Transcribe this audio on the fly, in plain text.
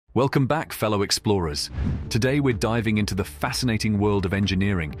Welcome back, fellow explorers. Today we're diving into the fascinating world of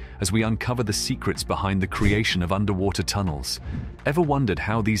engineering as we uncover the secrets behind the creation of underwater tunnels. Ever wondered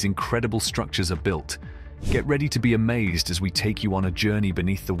how these incredible structures are built? Get ready to be amazed as we take you on a journey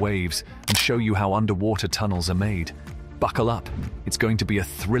beneath the waves and show you how underwater tunnels are made. Buckle up, it's going to be a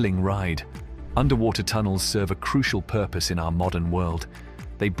thrilling ride. Underwater tunnels serve a crucial purpose in our modern world.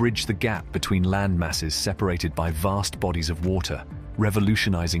 They bridge the gap between land masses separated by vast bodies of water,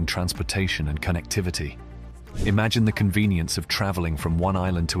 revolutionizing transportation and connectivity. Imagine the convenience of traveling from one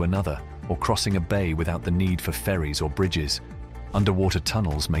island to another or crossing a bay without the need for ferries or bridges. Underwater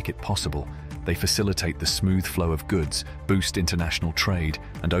tunnels make it possible. They facilitate the smooth flow of goods, boost international trade,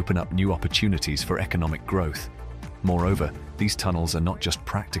 and open up new opportunities for economic growth. Moreover, these tunnels are not just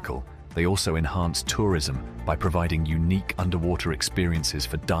practical, they also enhance tourism by providing unique underwater experiences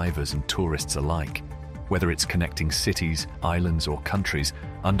for divers and tourists alike. Whether it's connecting cities, islands, or countries,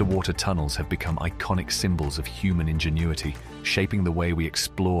 underwater tunnels have become iconic symbols of human ingenuity, shaping the way we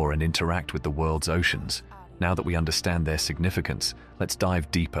explore and interact with the world's oceans. Now that we understand their significance, let's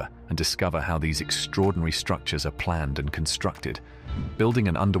dive deeper and discover how these extraordinary structures are planned and constructed. Building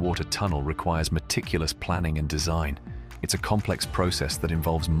an underwater tunnel requires meticulous planning and design. It's a complex process that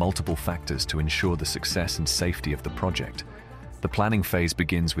involves multiple factors to ensure the success and safety of the project. The planning phase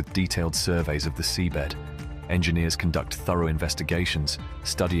begins with detailed surveys of the seabed. Engineers conduct thorough investigations,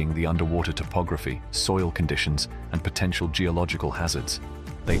 studying the underwater topography, soil conditions, and potential geological hazards.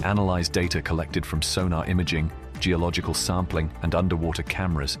 They analyze data collected from sonar imaging, geological sampling, and underwater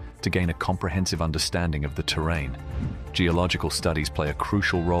cameras to gain a comprehensive understanding of the terrain. Geological studies play a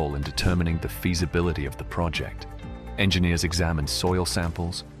crucial role in determining the feasibility of the project. Engineers examine soil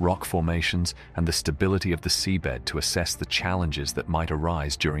samples, rock formations, and the stability of the seabed to assess the challenges that might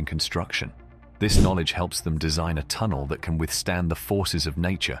arise during construction. This knowledge helps them design a tunnel that can withstand the forces of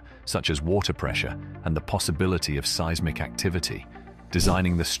nature, such as water pressure and the possibility of seismic activity.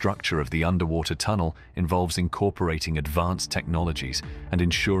 Designing the structure of the underwater tunnel involves incorporating advanced technologies and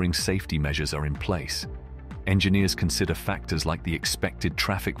ensuring safety measures are in place. Engineers consider factors like the expected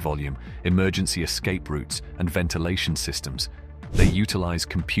traffic volume, emergency escape routes, and ventilation systems. They utilize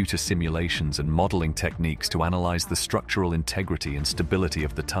computer simulations and modeling techniques to analyze the structural integrity and stability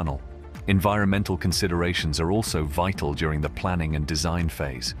of the tunnel. Environmental considerations are also vital during the planning and design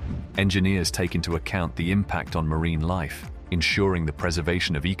phase. Engineers take into account the impact on marine life, ensuring the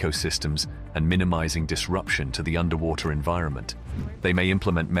preservation of ecosystems and minimizing disruption to the underwater environment. They may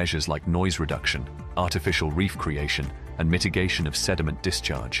implement measures like noise reduction, artificial reef creation, and mitigation of sediment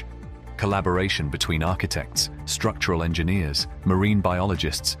discharge. Collaboration between architects, structural engineers, marine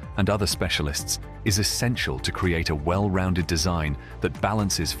biologists, and other specialists is essential to create a well-rounded design that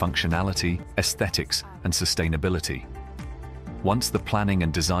balances functionality, aesthetics, and sustainability. Once the planning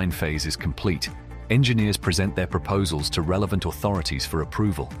and design phase is complete, engineers present their proposals to relevant authorities for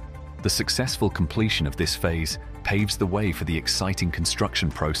approval. The successful completion of this phase paves the way for the exciting construction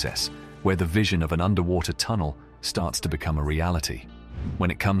process, where the vision of an underwater tunnel starts to become a reality.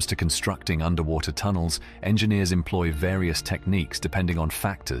 When it comes to constructing underwater tunnels, engineers employ various techniques depending on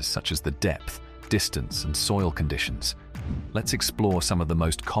factors such as the depth, distance, and soil conditions. Let's explore some of the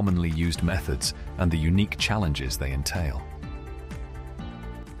most commonly used methods and the unique challenges they entail.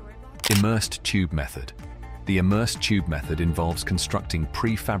 Immersed tube method. The immersed tube method involves constructing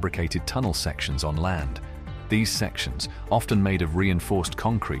prefabricated tunnel sections on land. These sections, often made of reinforced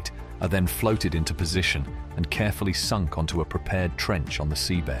concrete, are then floated into position and carefully sunk onto a prepared trench on the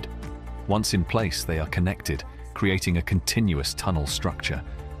seabed. Once in place, they are connected, creating a continuous tunnel structure.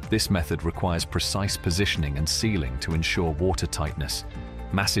 This method requires precise positioning and sealing to ensure watertightness.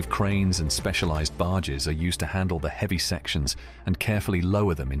 Massive cranes and specialized barges are used to handle the heavy sections and carefully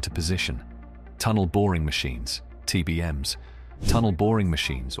lower them into position. Tunnel boring machines, TBMs. Tunnel boring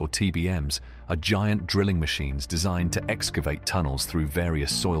machines, or TBMs, are giant drilling machines designed to excavate tunnels through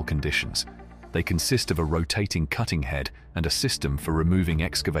various soil conditions. They consist of a rotating cutting head and a system for removing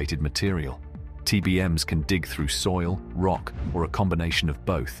excavated material. TBMs can dig through soil, rock, or a combination of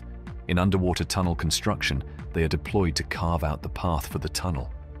both. In underwater tunnel construction, they are deployed to carve out the path for the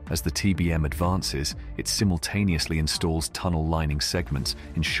tunnel. As the TBM advances, it simultaneously installs tunnel lining segments,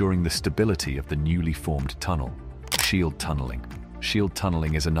 ensuring the stability of the newly formed tunnel. Shield tunneling. Shield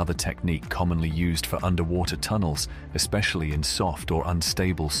tunneling is another technique commonly used for underwater tunnels, especially in soft or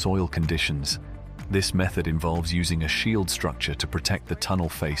unstable soil conditions. This method involves using a shield structure to protect the tunnel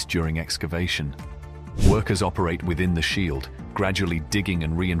face during excavation. Workers operate within the shield, gradually digging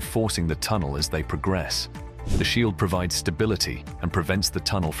and reinforcing the tunnel as they progress. The shield provides stability and prevents the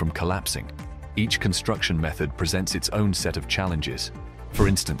tunnel from collapsing. Each construction method presents its own set of challenges. For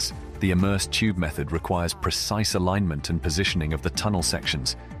instance, the immersed tube method requires precise alignment and positioning of the tunnel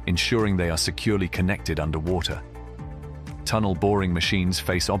sections, ensuring they are securely connected underwater. Tunnel boring machines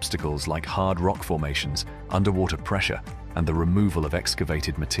face obstacles like hard rock formations, underwater pressure, and the removal of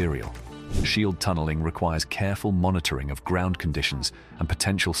excavated material. Shield tunneling requires careful monitoring of ground conditions and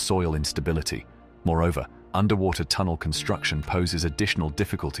potential soil instability. Moreover, underwater tunnel construction poses additional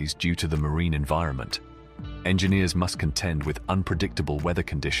difficulties due to the marine environment. Engineers must contend with unpredictable weather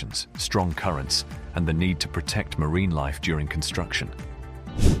conditions, strong currents, and the need to protect marine life during construction.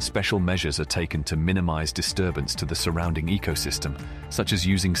 Special measures are taken to minimize disturbance to the surrounding ecosystem, such as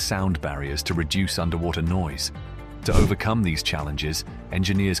using sound barriers to reduce underwater noise. To overcome these challenges,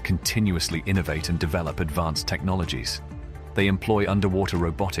 engineers continuously innovate and develop advanced technologies. They employ underwater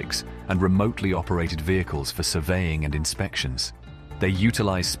robotics and remotely operated vehicles for surveying and inspections. They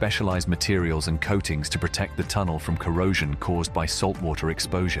utilize specialized materials and coatings to protect the tunnel from corrosion caused by saltwater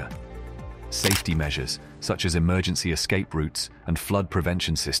exposure. Safety measures, such as emergency escape routes and flood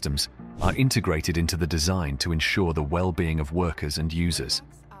prevention systems, are integrated into the design to ensure the well-being of workers and users.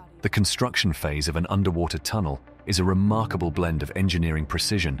 The construction phase of an underwater tunnel is a remarkable blend of engineering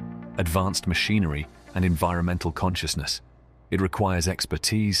precision, advanced machinery, and environmental consciousness. It requires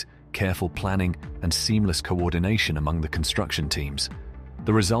expertise, careful planning, and seamless coordination among the construction teams.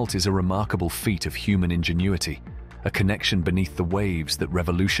 The result is a remarkable feat of human ingenuity, a connection beneath the waves that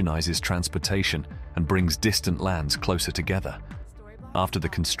revolutionizes transportation and brings distant lands closer together. After the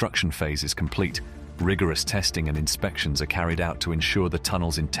construction phase is complete, rigorous testing and inspections are carried out to ensure the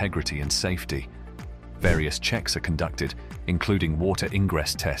tunnel's integrity and safety. Various checks are conducted, including water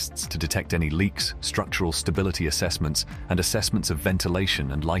ingress tests to detect any leaks, structural stability assessments, and assessments of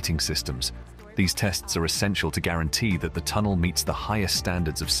ventilation and lighting systems. These tests are essential to guarantee that the tunnel meets the highest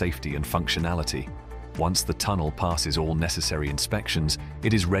standards of safety and functionality. Once the tunnel passes all necessary inspections,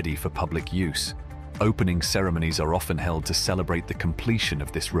 it is ready for public use. Opening ceremonies are often held to celebrate the completion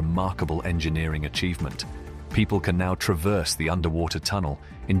of this remarkable engineering achievement. People can now traverse the underwater tunnel,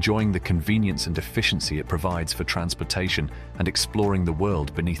 enjoying the convenience and efficiency it provides for transportation and exploring the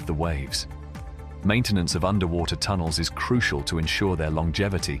world beneath the waves. Maintenance of underwater tunnels is crucial to ensure their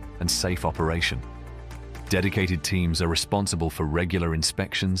longevity and safe operation. Dedicated teams are responsible for regular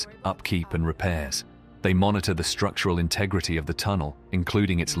inspections, upkeep, and repairs. They monitor the structural integrity of the tunnel,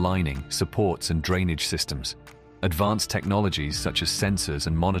 including its lining, supports, and drainage systems. Advanced technologies such as sensors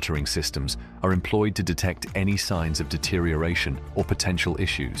and monitoring systems are employed to detect any signs of deterioration or potential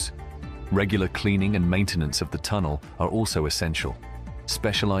issues. Regular cleaning and maintenance of the tunnel are also essential.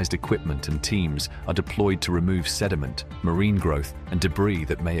 Specialized equipment and teams are deployed to remove sediment, marine growth, and debris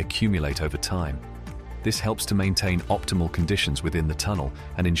that may accumulate over time. This helps to maintain optimal conditions within the tunnel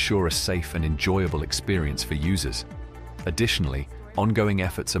and ensure a safe and enjoyable experience for users. Additionally, ongoing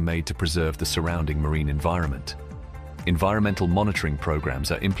efforts are made to preserve the surrounding marine environment. Environmental monitoring programs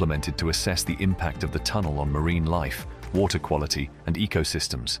are implemented to assess the impact of the tunnel on marine life, water quality, and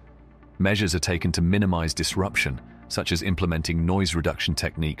ecosystems. Measures are taken to minimize disruption, such as implementing noise reduction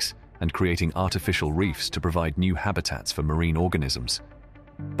techniques and creating artificial reefs to provide new habitats for marine organisms.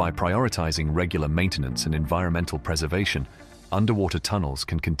 By prioritizing regular maintenance and environmental preservation, underwater tunnels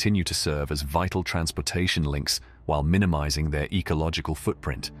can continue to serve as vital transportation links while minimizing their ecological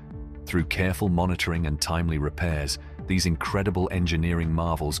footprint. Through careful monitoring and timely repairs, these incredible engineering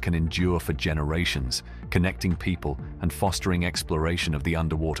marvels can endure for generations, connecting people and fostering exploration of the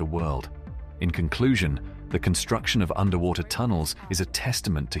underwater world. In conclusion, the construction of underwater tunnels is a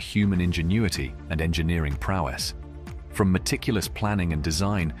testament to human ingenuity and engineering prowess. From meticulous planning and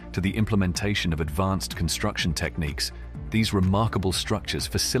design to the implementation of advanced construction techniques, these remarkable structures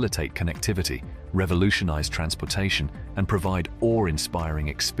facilitate connectivity, revolutionize transportation, and provide awe-inspiring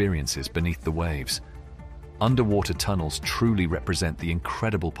experiences beneath the waves. Underwater tunnels truly represent the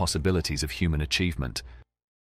incredible possibilities of human achievement.